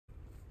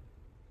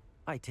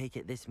I take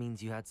it this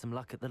means you had some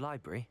luck at the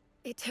library?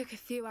 It took a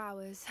few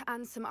hours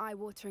and some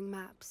eye-watering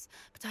maps,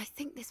 but I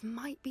think this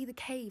might be the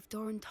cave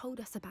Doran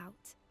told us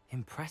about.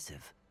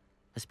 Impressive,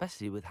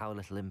 especially with how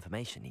little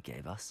information he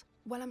gave us.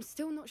 Well, I'm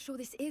still not sure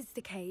this is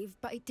the cave,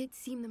 but it did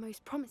seem the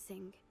most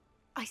promising.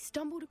 I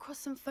stumbled across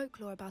some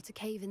folklore about a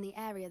cave in the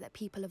area that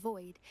people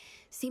avoid.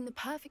 Seemed the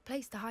perfect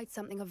place to hide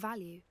something of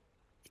value.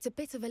 It's a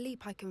bit of a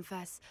leap, I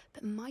confess,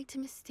 but might a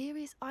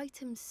mysterious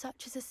item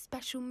such as a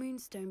special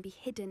moonstone be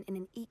hidden in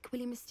an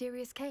equally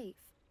mysterious cave?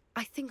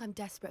 I think I'm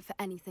desperate for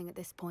anything at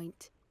this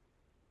point.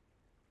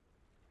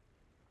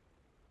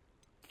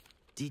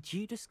 Did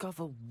you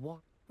discover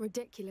what?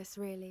 Ridiculous,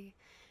 really.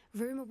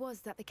 Rumor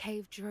was that the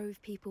cave drove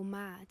people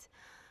mad.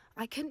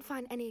 I couldn't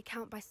find any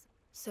account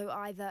so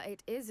either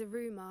it is a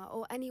rumor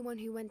or anyone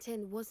who went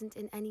in wasn't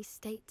in any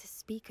state to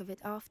speak of it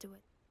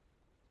afterward.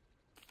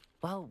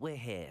 Well, we're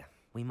here.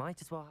 We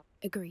might as well...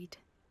 Agreed.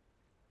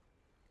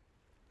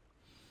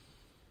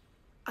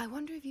 I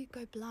wonder if you'd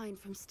go blind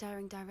from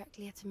staring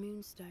directly at a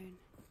moonstone.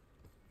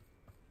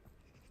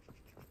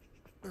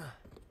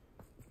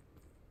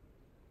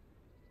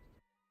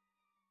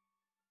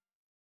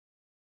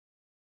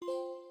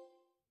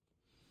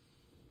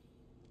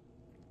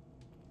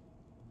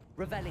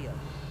 Revelio.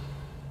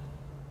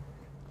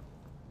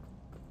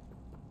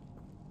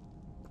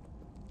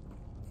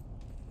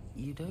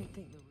 You don't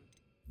think the...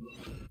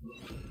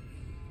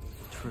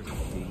 True,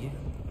 do you?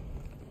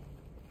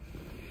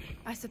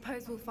 I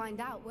suppose we'll find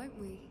out, won't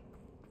we?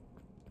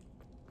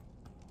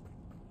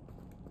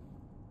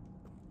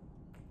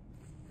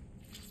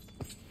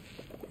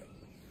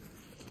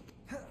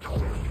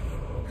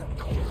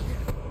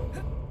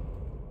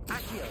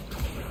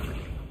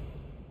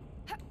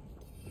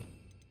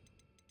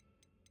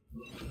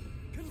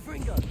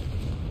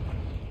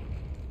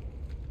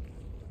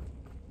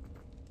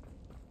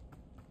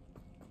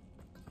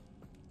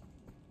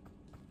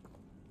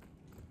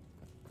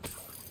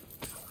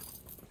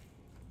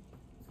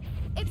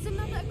 It's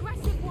another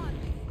aggressive one!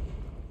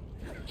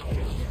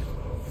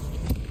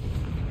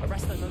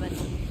 Arrest the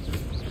momentum.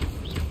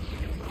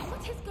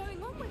 What is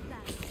going on with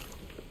that?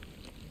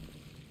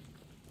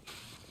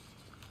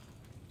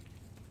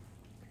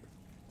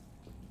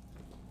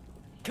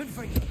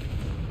 Confringo.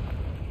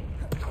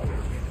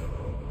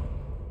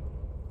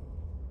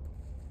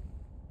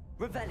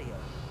 Revelio.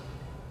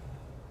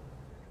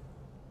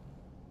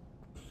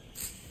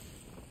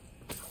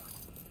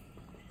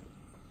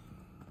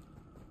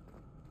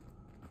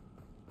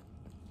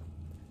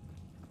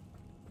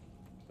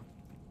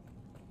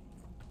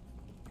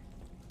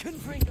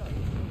 Confringo.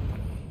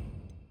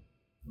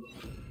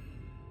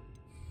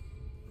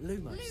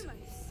 Lumos.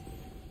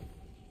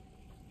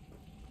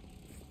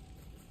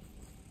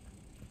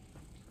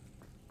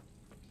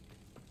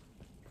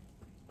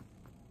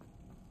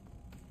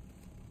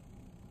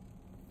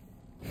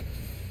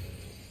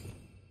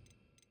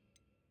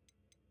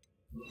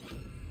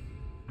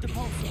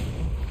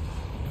 Depulso.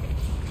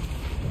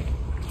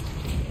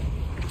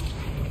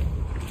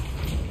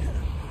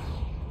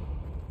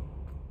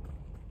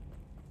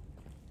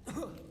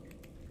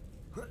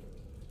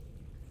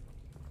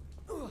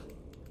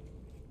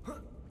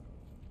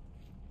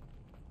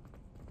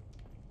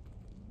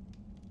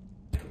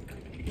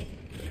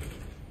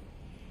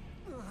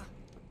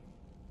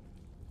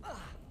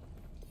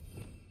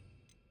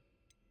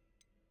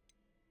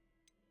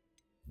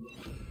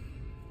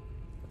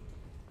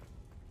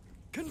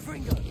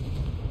 Confringo.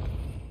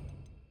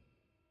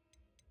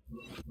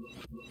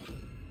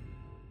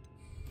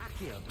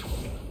 Accio.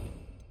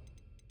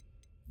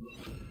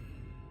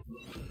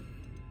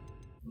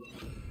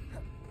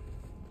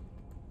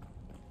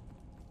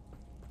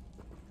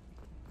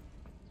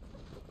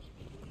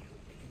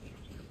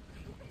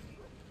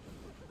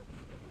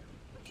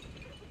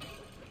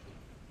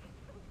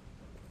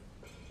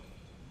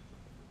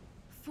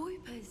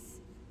 Voipers.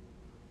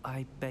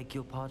 I beg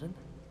your pardon?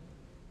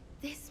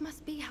 This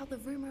must be how the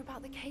rumor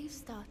about the cave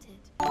started.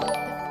 The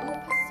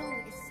Voiper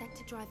song is said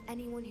to drive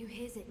anyone who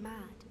hears it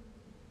mad.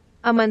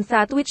 A man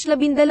sa Twitch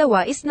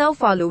 12 is now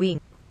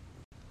following.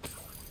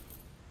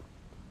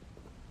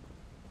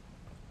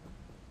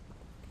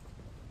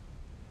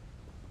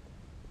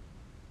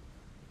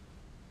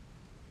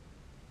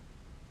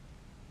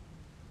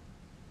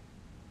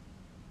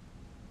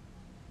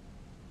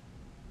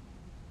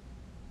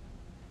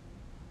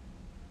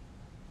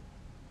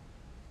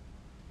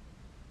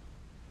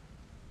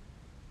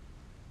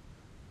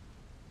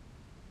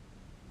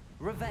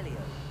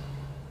 Revelio.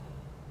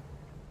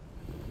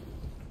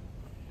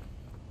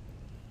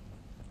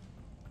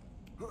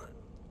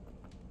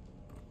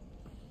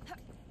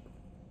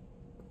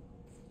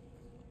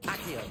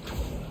 Accio.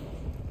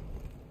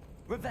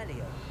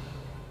 Revelio.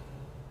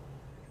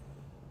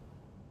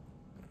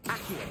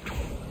 Accio.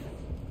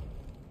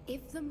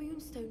 If the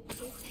moonstone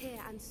is here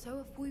and so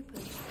are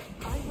Voipers,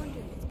 I wonder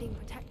if it's being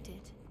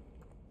protected.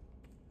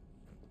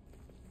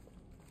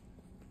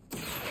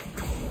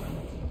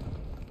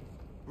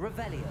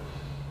 Revelio.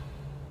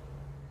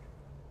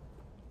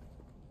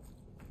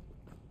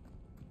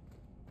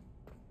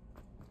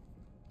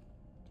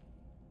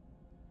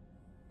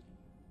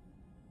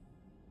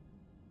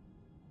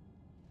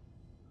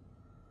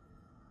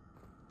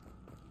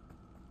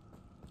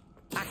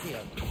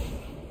 Accio.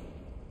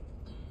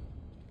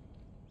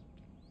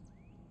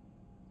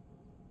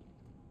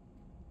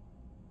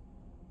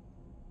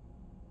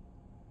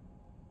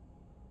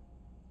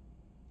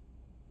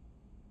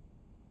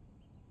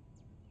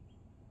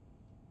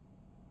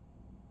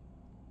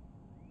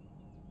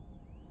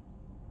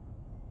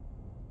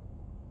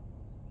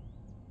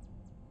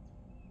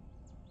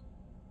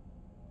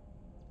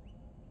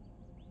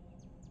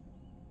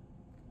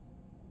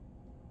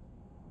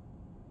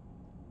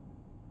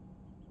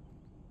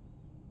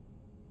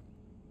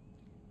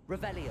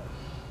 Revelio.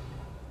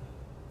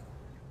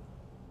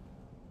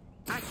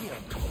 Accio.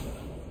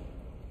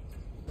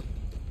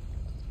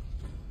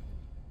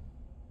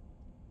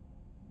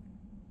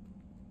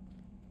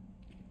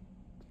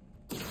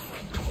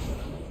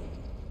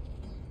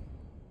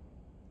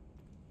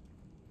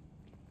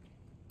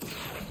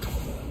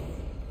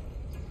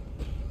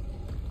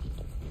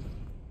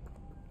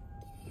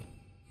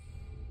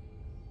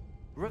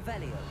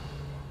 Revelio.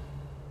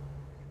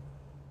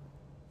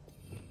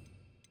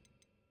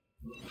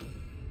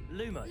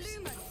 Lumos.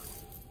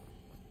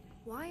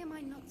 Why am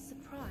I not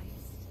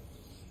surprised?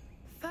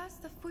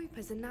 First the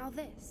Foopas and now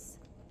this.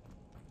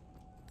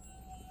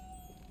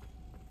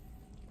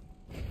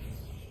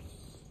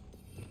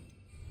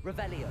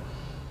 Revelio.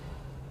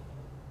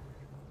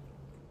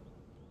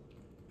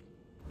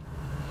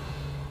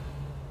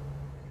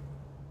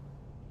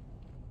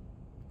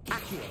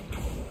 Accio.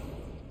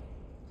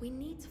 We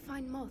need to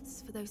find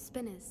moths for those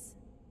spinners.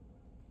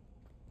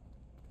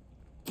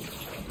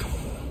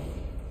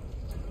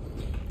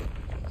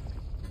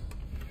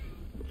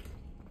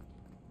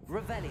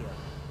 Revelio.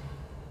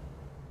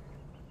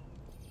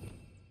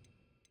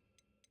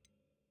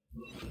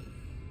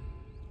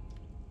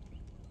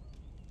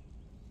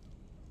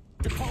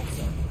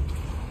 Depulso.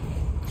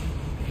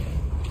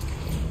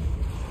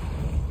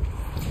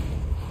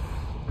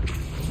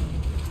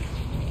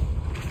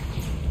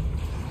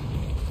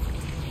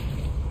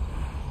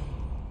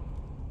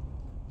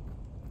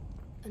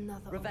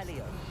 Another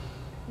Revelio. obstacle.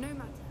 No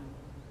matter.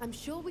 I'm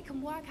sure we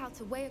can work out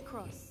a way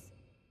across.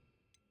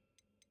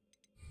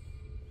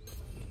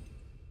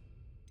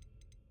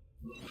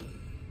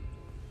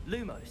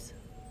 Lumos.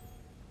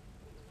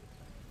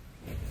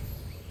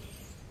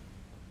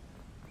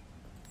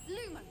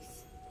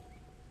 Lumos!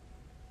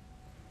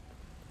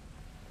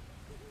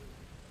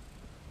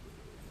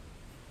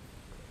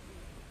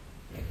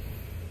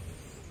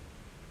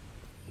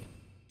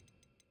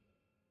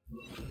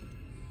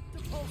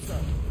 Depulso.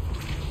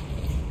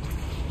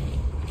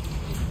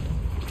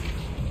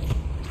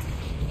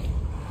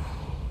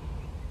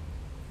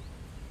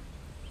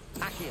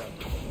 Accio.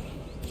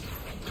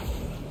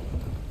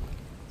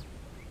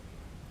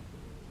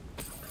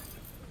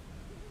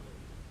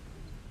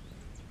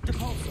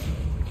 Depulso.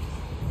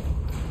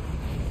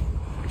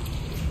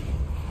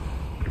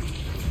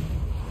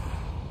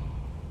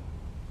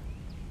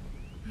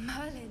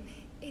 Merlin,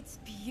 it's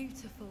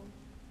beautiful.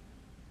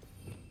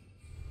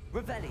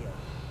 Revelio.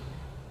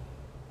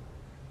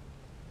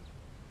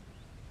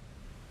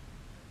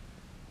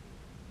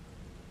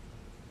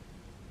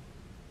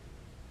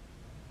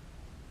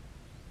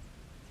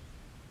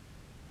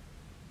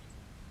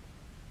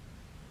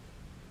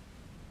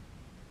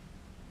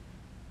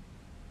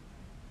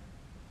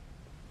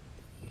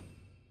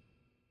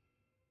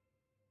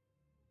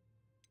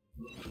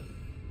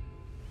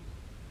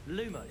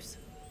 Lumos.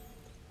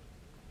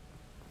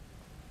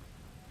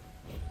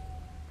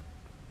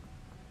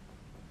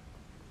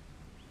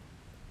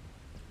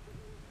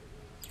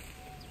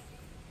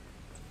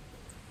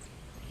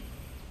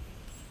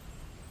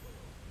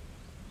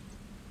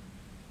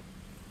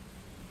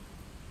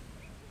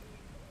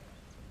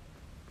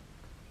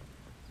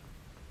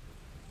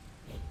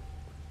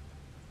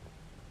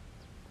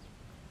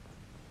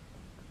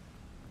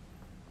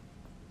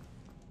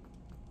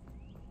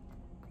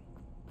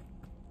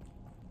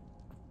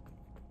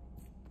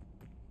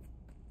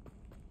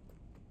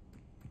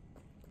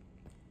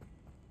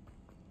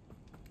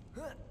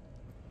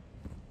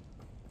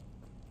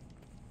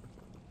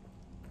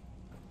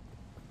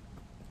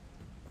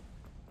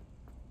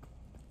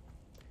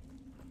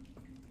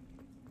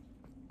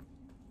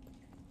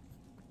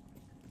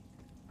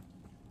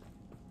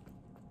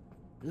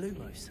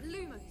 Lumos. Lumos!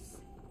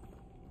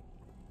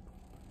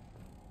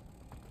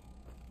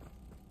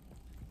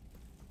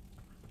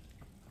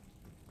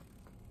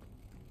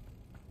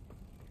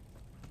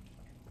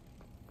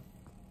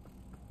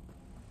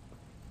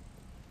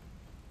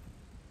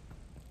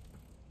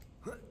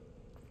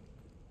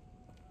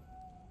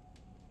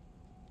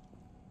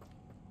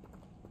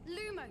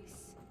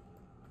 Lumos!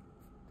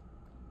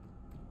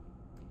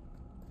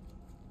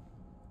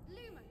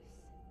 Lumos!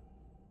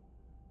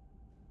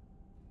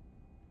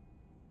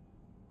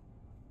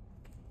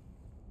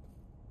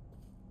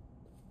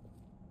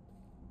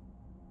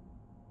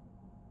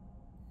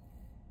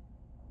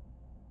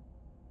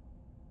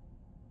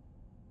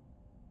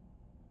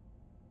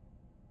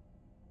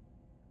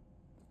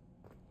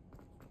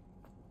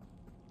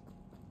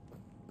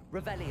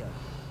 Revelio.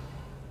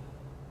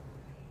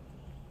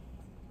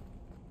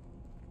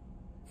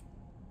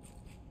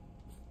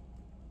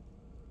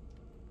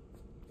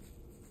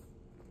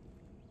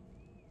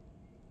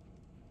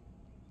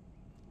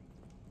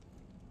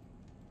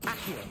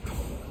 Accio.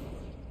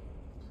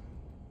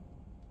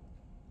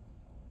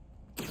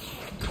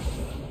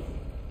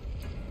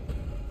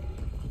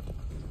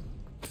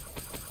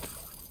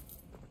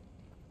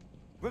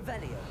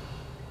 Revelio.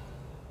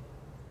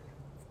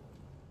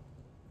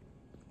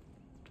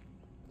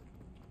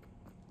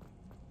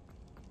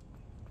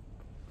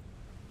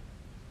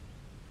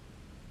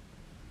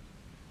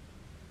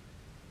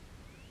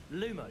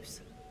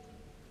 Lumos.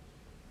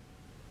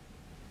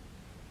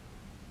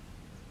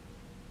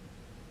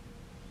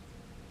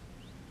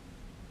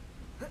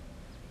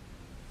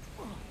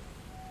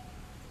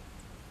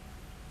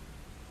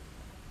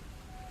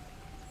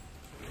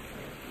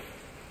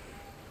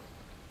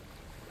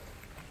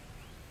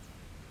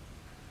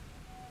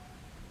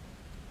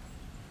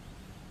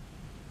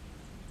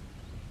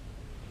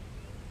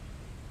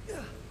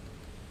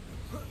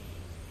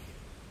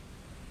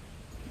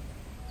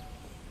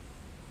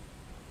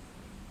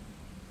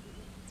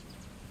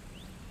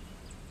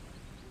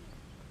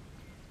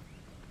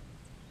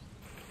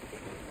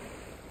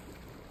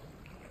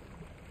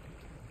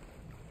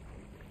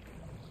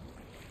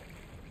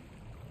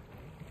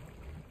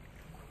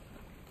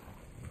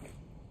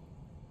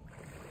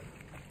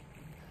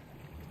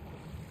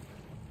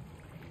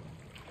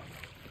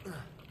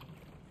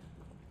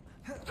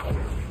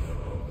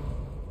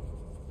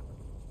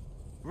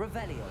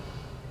 Revelio.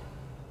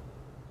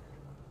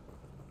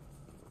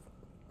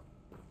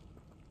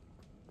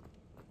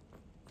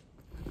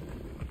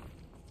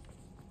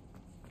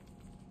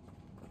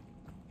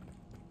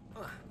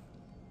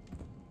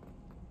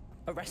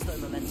 Arresto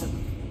momentum.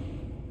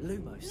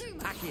 Lumos.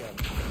 Accio.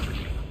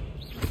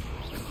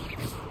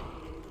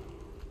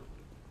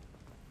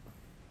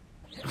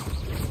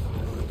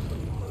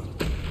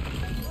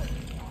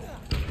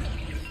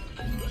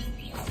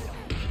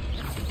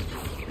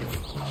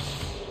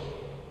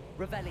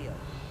 Revelio.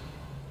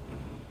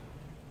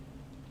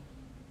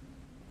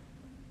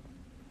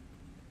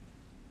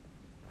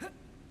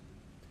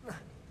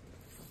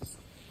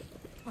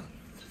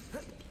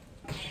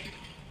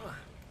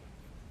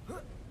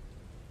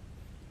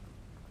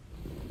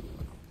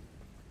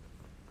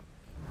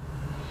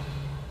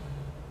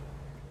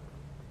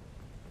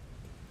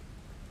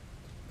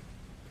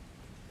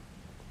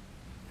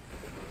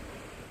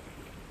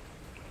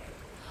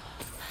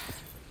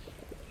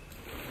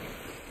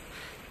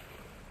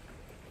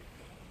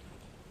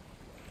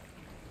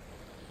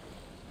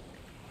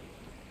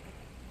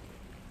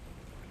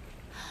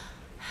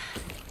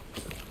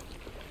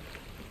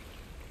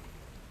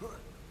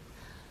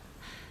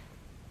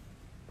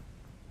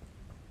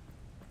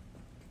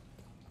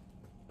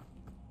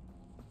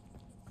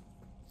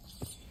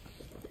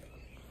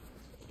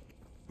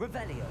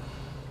 Revelio.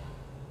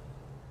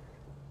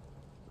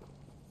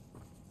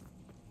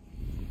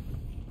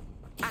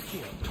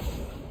 Accio.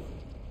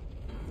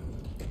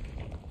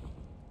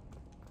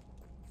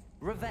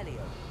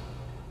 Revelio.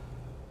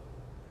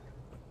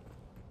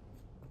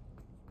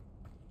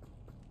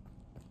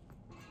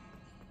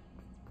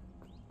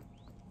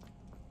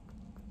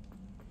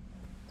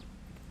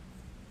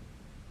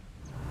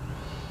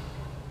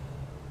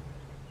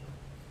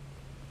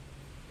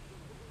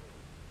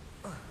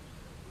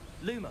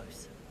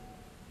 Lumos.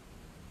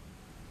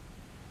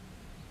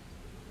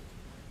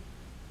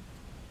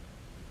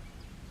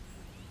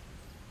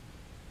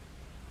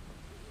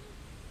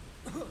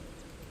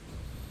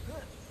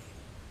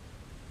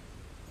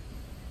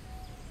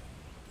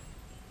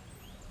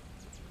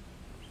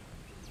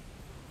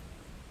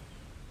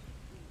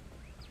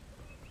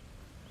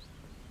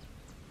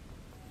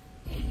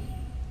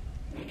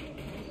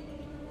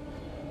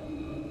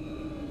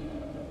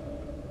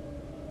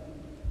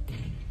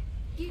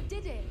 You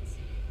did it!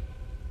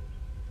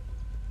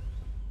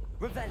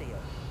 Revelio.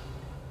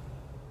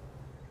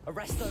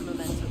 Arresto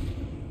momentum.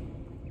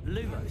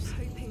 Lumos.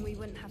 Hoping we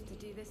wouldn't have to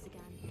do this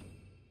again.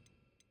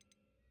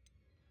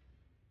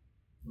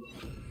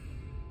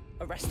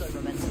 Arresto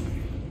momentum.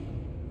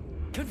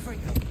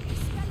 Confringo.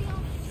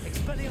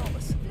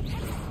 Expelliarmus.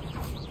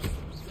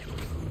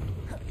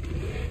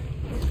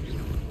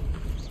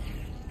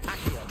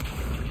 Accio.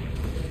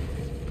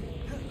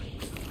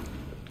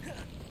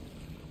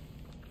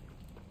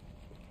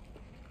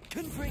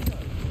 Confringo.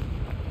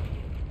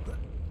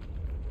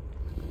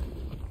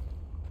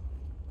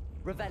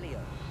 Revelio.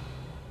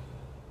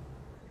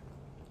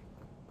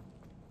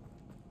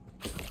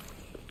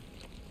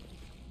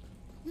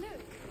 Look,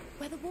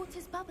 where the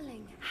water's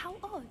bubbling. How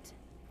odd.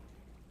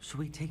 Should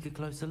we take a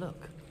closer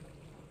look?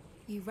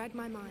 You read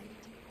my mind.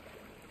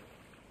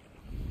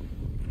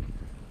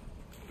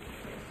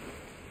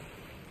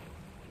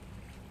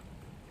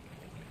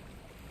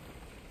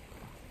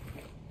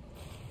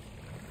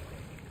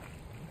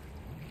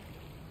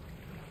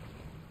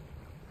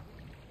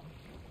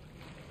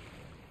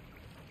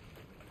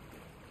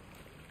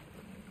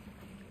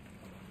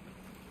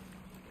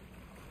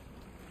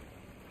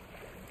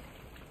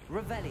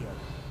 Revelio.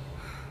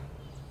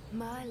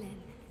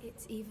 Merlin,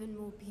 it's even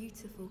more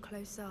beautiful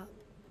close up.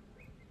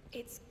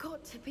 It's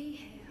got to be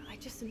here, I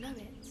just know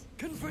it.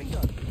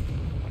 Confringo.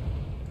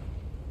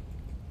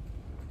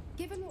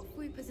 Given what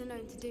Fwoopas are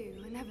known to do,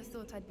 I never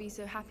thought I'd be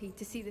so happy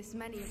to see this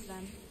many of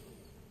them.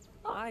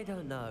 I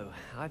don't know.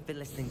 I've been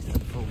listening to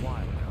them for a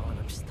while now, and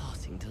I'm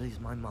starting to lose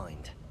my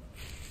mind.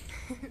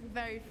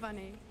 Very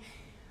funny.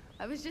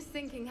 I was just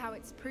thinking how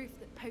it's proof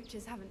that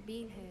poachers haven't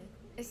been here,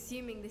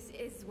 assuming this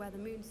is where the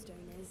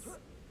Moonstone is.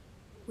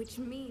 Which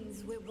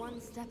means we're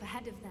one step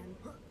ahead of them.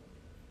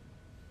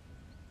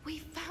 We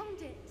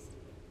found it!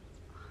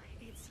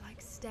 It's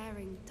like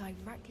staring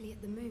directly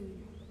at the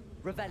moon.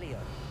 Revelio.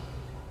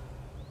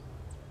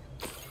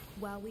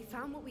 Well, we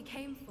found what we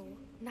came for.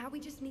 Now we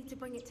just need to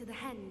bring it to the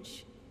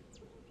henge.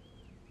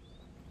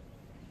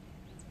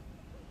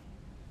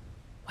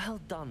 Well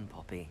done,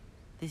 Poppy.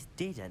 This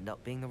did end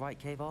up being the right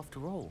cave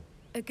after all.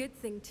 A good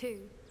thing,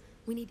 too.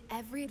 We need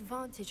every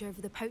advantage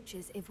over the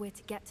poachers if we're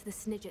to get to the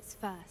Snidgets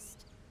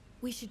first.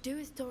 We should do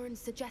as Doran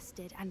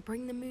suggested and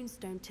bring the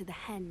Moonstone to the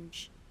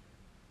henge.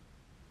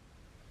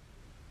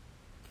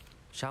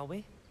 Shall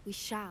we? We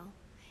shall.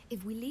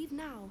 If we leave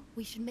now,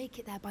 we should make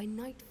it there by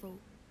nightfall.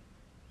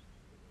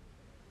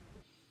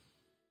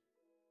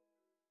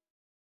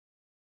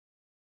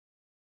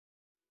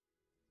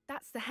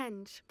 That's the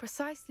henge,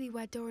 precisely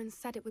where Doran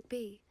said it would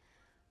be.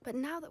 But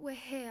now that we're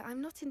here,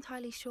 I'm not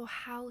entirely sure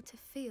how to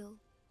feel.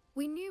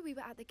 We knew we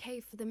were at the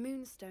cave for the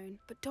Moonstone,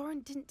 but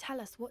Doran didn't tell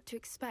us what to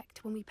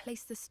expect when we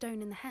placed the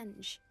stone in the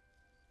henge.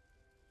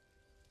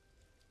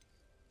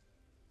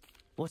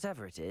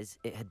 Whatever it is,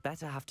 it had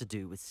better have to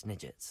do with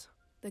Snidgets.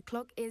 The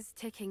clock is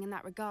ticking in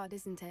that regard,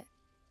 isn't it?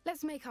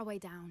 Let's make our way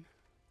down.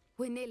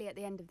 We're nearly at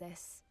the end of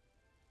this.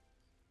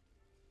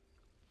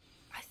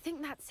 I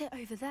think that's it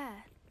over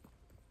there.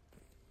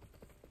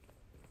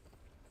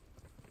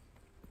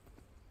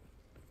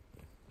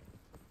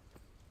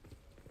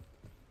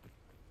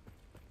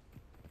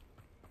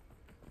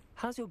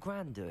 How's your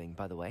Gran doing,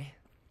 by the way?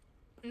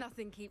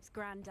 Nothing keeps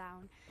Gran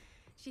down.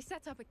 She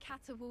set up a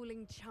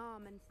caterwauling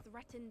charm and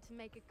threatened to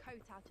make a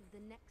coat out of the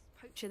next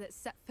poacher that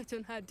set foot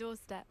on her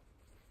doorstep.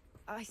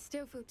 I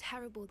still feel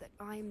terrible that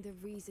I'm the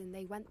reason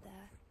they went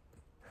there.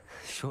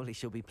 Surely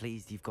she'll be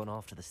pleased you've gone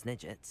after the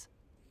Snidgets.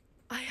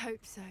 I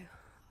hope so.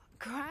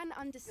 Gran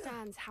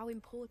understands how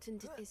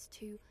important it is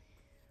to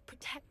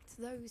protect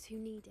those who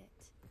need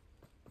it.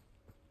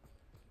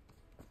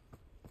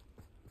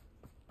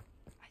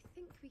 I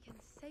think we can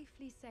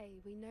safely say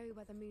we know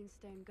where the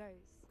Moonstone goes.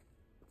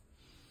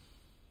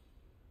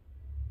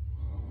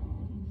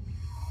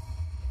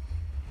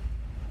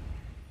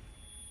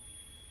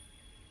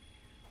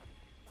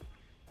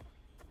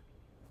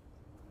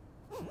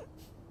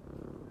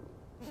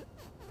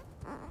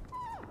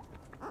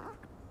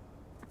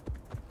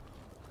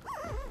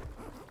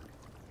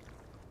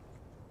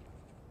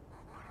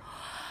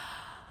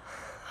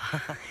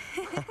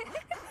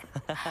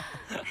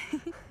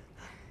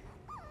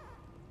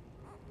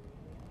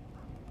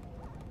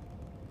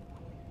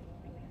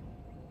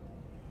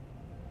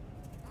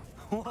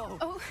 Whoa!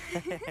 Oh.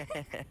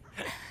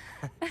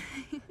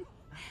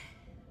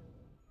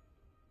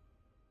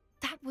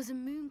 That was a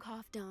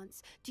mooncalf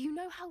dance. Do you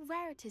know how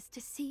rare it is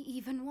to see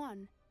even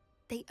one?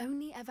 They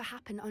only ever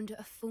happen under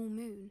a full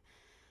moon.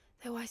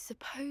 Though I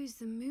suppose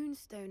the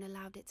Moonstone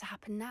allowed it to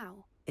happen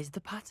now. Is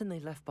the pattern they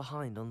left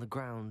behind on the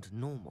ground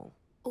normal?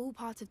 All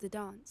part of the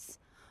dance.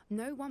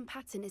 No one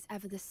pattern is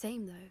ever the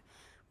same, though.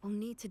 We'll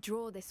need to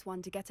draw this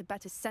one to get a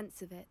better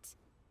sense of it.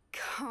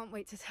 Can't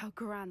wait to tell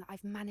Gran that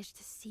I've managed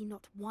to see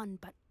not one,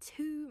 but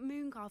 2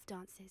 mooncalf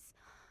dances.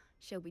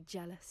 She'll be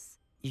jealous.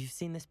 You've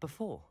seen this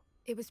before?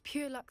 It was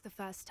pure luck the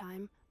first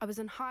time. I was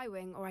on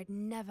Highwing, or I'd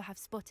never have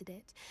spotted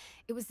it.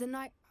 It was the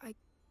night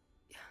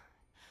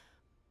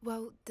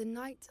Well, the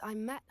night I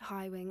met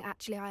Highwing,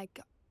 actually,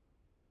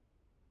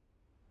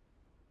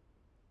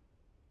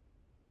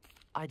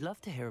 I'd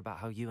love to hear about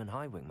how you and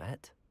Highwing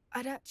met.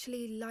 I'd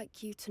actually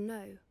like you to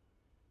know.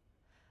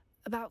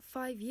 About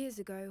 5 years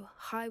ago,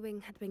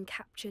 Highwing had been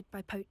captured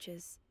by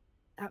poachers.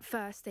 At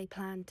first, they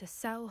planned to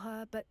sell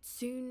her, but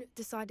soon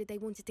decided they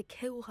wanted to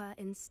kill her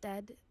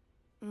instead.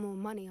 More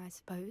money, I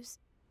suppose.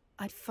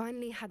 I'd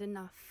finally had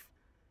enough.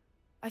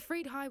 I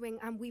freed Highwing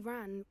and we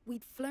ran.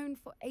 We'd flown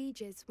for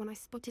ages when I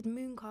spotted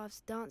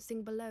mooncalves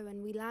dancing below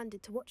and we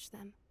landed to watch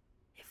them.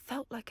 It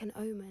felt like an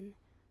omen.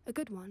 A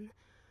good one.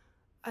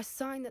 A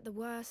sign that the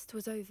worst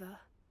was over.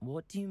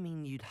 What do you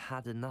mean you'd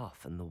had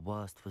enough and the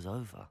worst was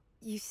over?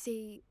 You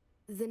see,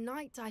 the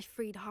night I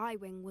freed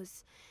Highwing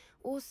was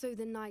also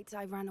the night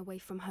I ran away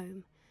from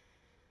home.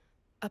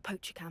 A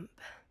poacher camp.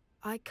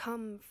 I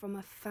come from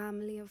a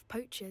family of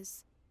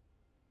poachers.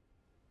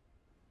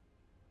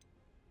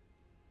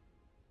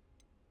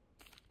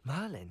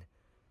 Merlin?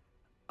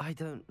 I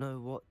don't know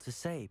what to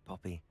say,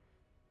 Poppy.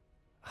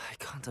 I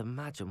can't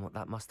imagine what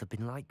that must have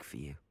been like for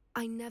you.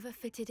 I never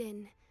fitted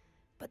in,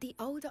 but the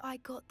older I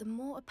got, the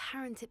more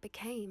apparent it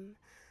became.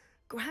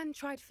 Gran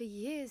tried for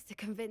years to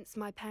convince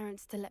my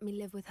parents to let me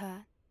live with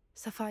her.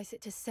 Suffice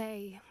it to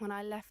say, when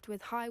I left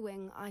with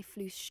Highwing, I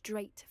flew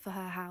straight for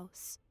her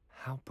house.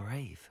 How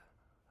brave.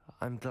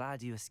 I'm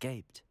glad you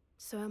escaped.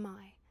 So am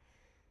I.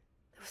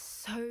 There were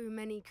so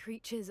many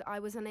creatures I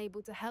was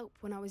unable to help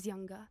when I was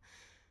younger.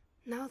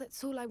 Now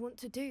that's all I want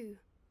to do.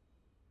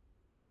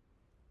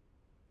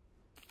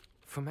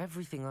 From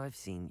everything I've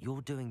seen,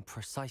 you're doing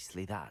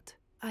precisely that.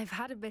 I've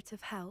had a bit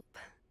of help.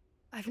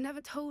 I've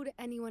never told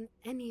anyone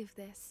any of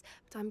this,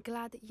 but I'm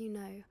glad that you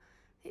know.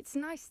 It's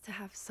nice to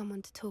have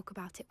someone to talk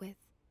about it with.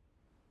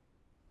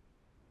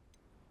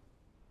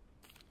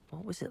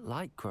 What was it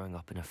like growing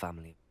up in a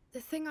family? The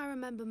thing I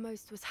remember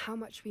most was how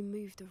much we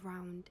moved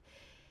around,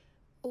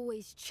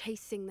 always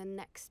chasing the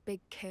next big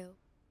kill.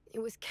 It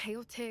was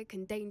chaotic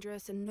and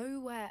dangerous, and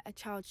nowhere a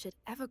child should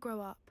ever grow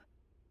up.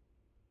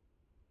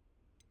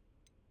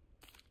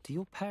 Do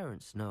your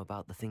parents know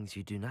about the things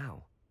you do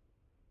now?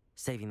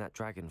 Saving that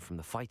dragon from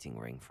the fighting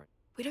ring for...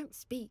 We don't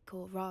speak,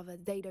 or rather,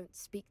 they don't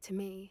speak to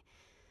me.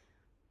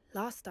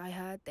 Last I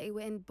heard, they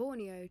were in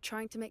Borneo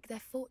trying to make their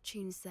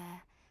fortunes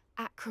there,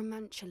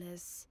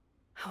 acromantulas.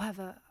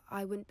 However,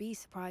 I wouldn't be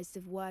surprised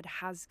if word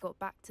has got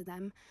back to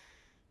them.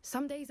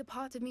 Some days a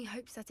part of me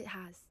hopes that it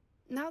has.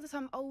 Now that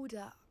I'm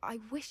older, I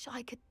wish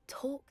I could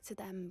talk to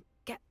them,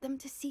 get them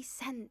to see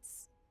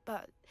sense.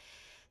 But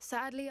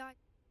sadly,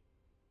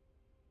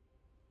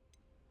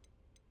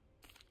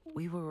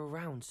 We were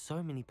around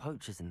so many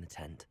poachers in the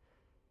tent.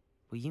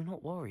 Were you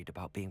not worried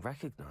about being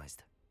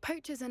recognized?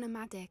 Poachers are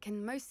nomadic,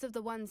 and most of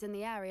the ones in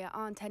the area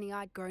aren't any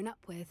I'd grown up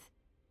with.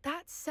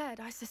 That said,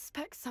 I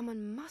suspect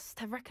someone must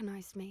have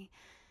recognized me.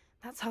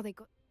 That's how they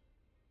got...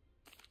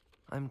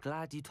 I'm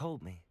glad you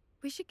told me.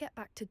 We should get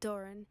back to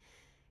Doran.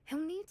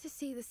 He'll need to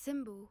see the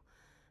symbol,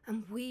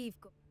 and we've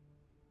got...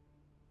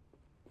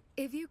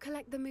 If you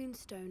collect the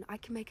moonstone, I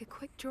can make a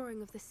quick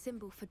drawing of the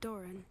symbol for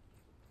Doran.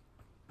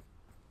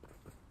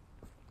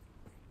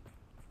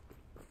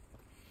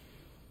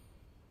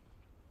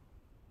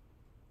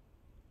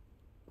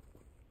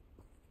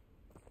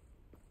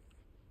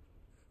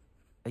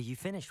 Are you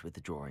finished with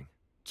the drawing?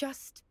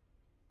 Just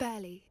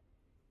barely.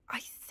 I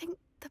think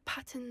the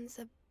patterns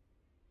are...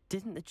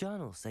 Didn't the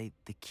journal say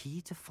the key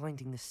to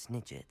finding the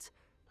Snidget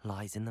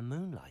lies in the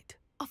moonlight?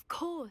 Of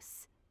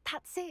course!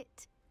 That's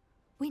it!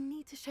 We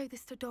need to show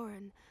this to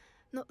Doran.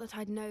 Not that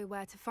I'd know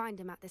where to find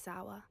him at this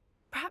hour.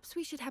 Perhaps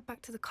we should head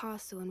back to the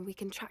castle and we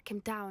can track him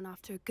down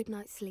after a good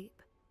night's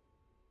sleep.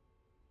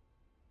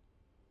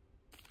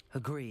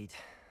 Agreed.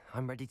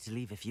 I'm ready to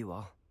leave if you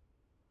are.